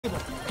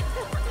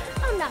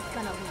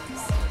gonna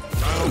lose.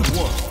 Round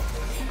one.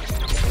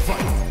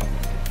 Fight.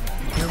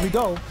 Here we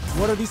go.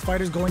 What are these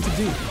fighters going to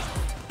do?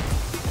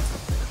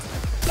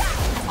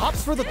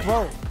 Opts for the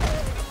throw.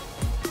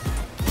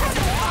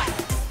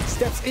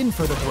 Steps in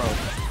for the throw.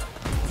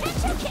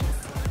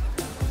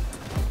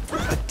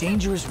 A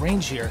dangerous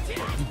range here.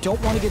 You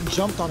don't want to get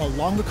jumped on a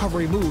long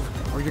recovery move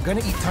or you're going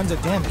to eat tons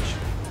of damage.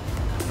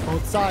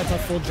 Both sides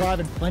have full drive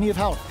and plenty of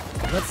health.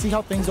 Let's see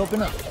how things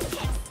open up.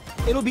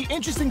 It'll be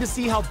interesting to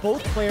see how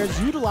both players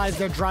utilize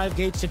their drive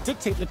gauge to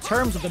dictate the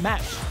terms of the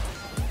match.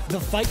 The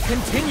fight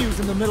continues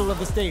in the middle of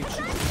the stage.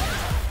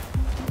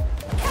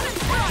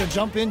 The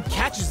jump in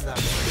catches them,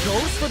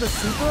 goes for the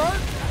super art,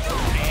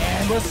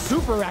 and a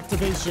super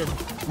activation,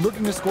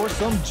 looking to score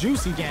some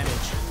juicy damage.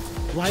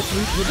 Life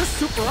leap with a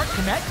super art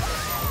connect,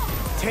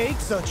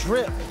 takes a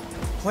trip.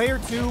 Player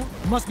 2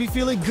 must be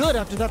feeling good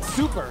after that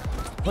super,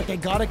 but they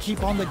gotta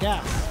keep on the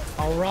gas.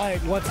 All right,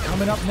 what's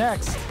coming up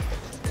next?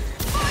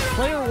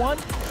 Player 1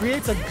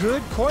 creates a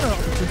good corner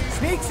opportunity,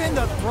 sneaks in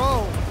the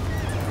throw.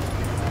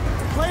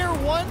 Player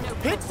 1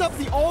 picks up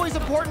the always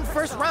important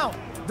first round.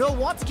 They'll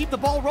want to keep the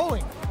ball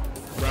rolling.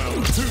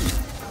 Round 2.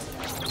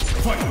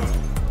 Fight.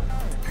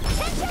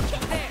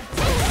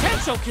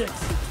 Potential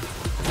kicks.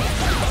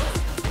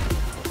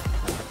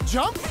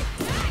 Jumps.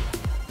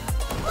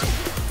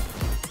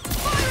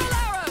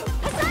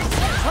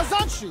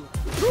 Hazanshu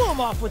threw him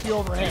off with the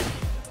overhead.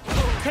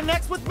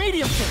 Connects with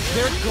medium kick.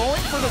 They're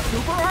going for the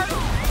super art.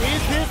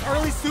 Is this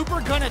early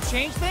super gonna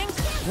change things?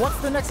 What's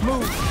the next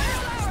move?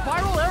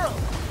 Spiral arrow.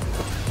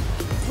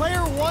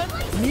 Player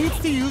 1 needs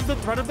to use the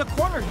threat of the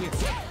corner here.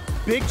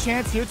 Big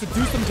chance here to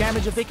do some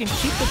damage if they can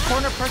keep the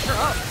corner pressure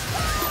up.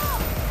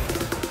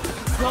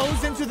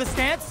 Goes into the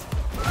stance.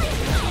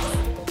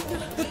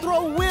 The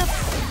throw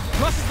whips.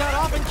 Brushes that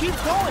off and keeps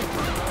going.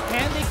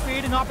 And they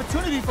create an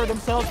opportunity for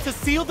themselves to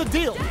seal the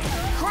deal.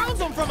 Crowns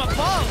them from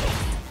above.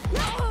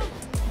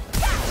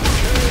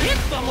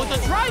 Hits them with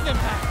a drive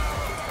impact.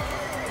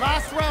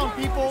 Last round,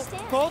 people.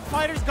 Both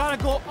fighters gotta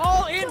go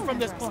all in from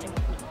this point.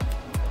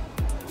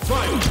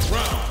 Fight.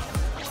 Round.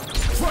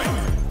 Fight.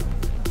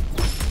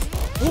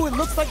 Ooh, it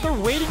looks like they're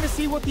waiting to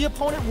see what the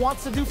opponent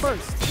wants to do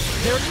first.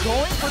 They're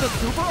going for the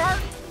super art.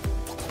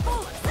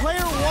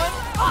 Player 1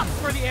 opts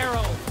for the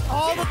arrow.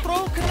 All the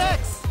throw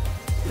connects.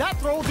 That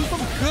throw will do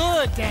some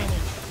good damage.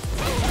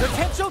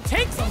 Potential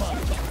takes them up.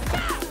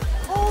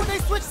 Oh, they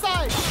switch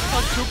sides.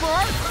 A super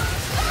art.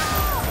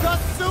 The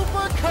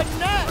super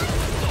connects.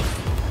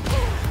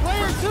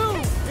 Player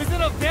 2 is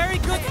in a very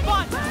good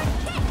spot.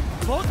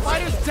 Both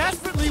fighters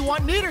desperately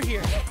want meter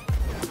here.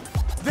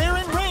 They're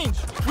in range.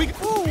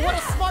 Ooh, what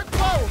a smart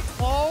throw.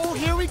 Oh,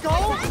 here we go.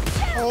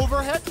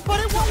 Overhead, but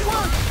it won't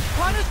work.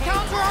 Punish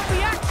counter on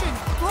the action.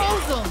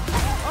 Throws them.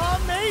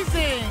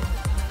 Amazing.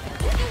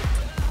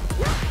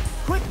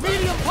 Quick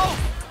medium poke.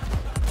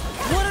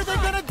 What are they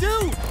gonna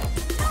do?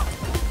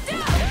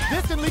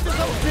 This can lead to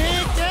some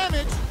big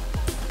damage.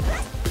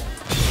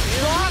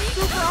 Rock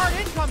super hard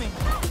incoming.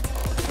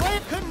 Play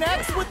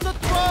connects with the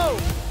throw.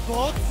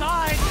 Both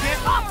sides get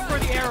up for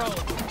the arrow.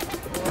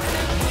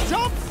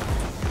 Jumps.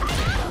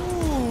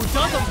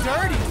 Does them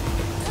dirty.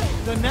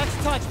 The next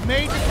touch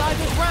may decide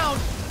this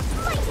round.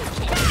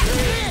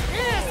 It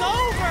is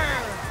over.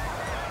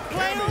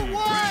 Player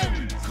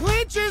 1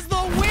 clinches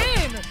the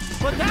win.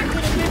 But that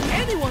could have been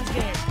anyone's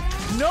game.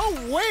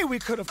 No way we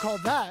could have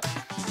called that.